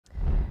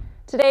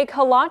Today,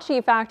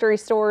 Kolache factory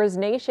stores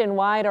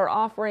nationwide are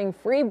offering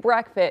free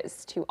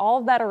breakfast to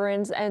all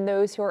veterans and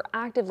those who are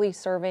actively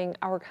serving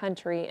our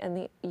country in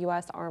the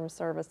U.S. Armed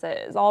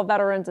Services. All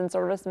veterans and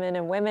servicemen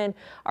and women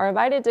are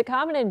invited to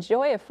come and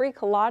enjoy a free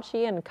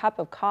kolache and cup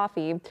of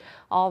coffee.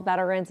 All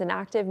veterans and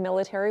active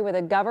military with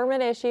a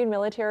government-issued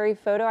military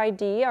photo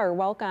ID are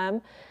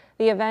welcome.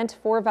 The event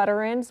for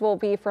veterans will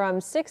be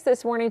from 6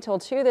 this morning till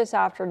 2 this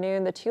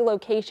afternoon. The two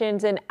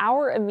locations in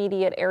our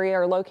immediate area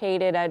are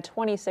located at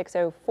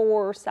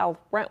 2604 South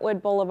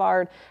Brentwood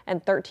Boulevard and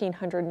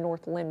 1300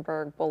 North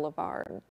Lindbergh Boulevard.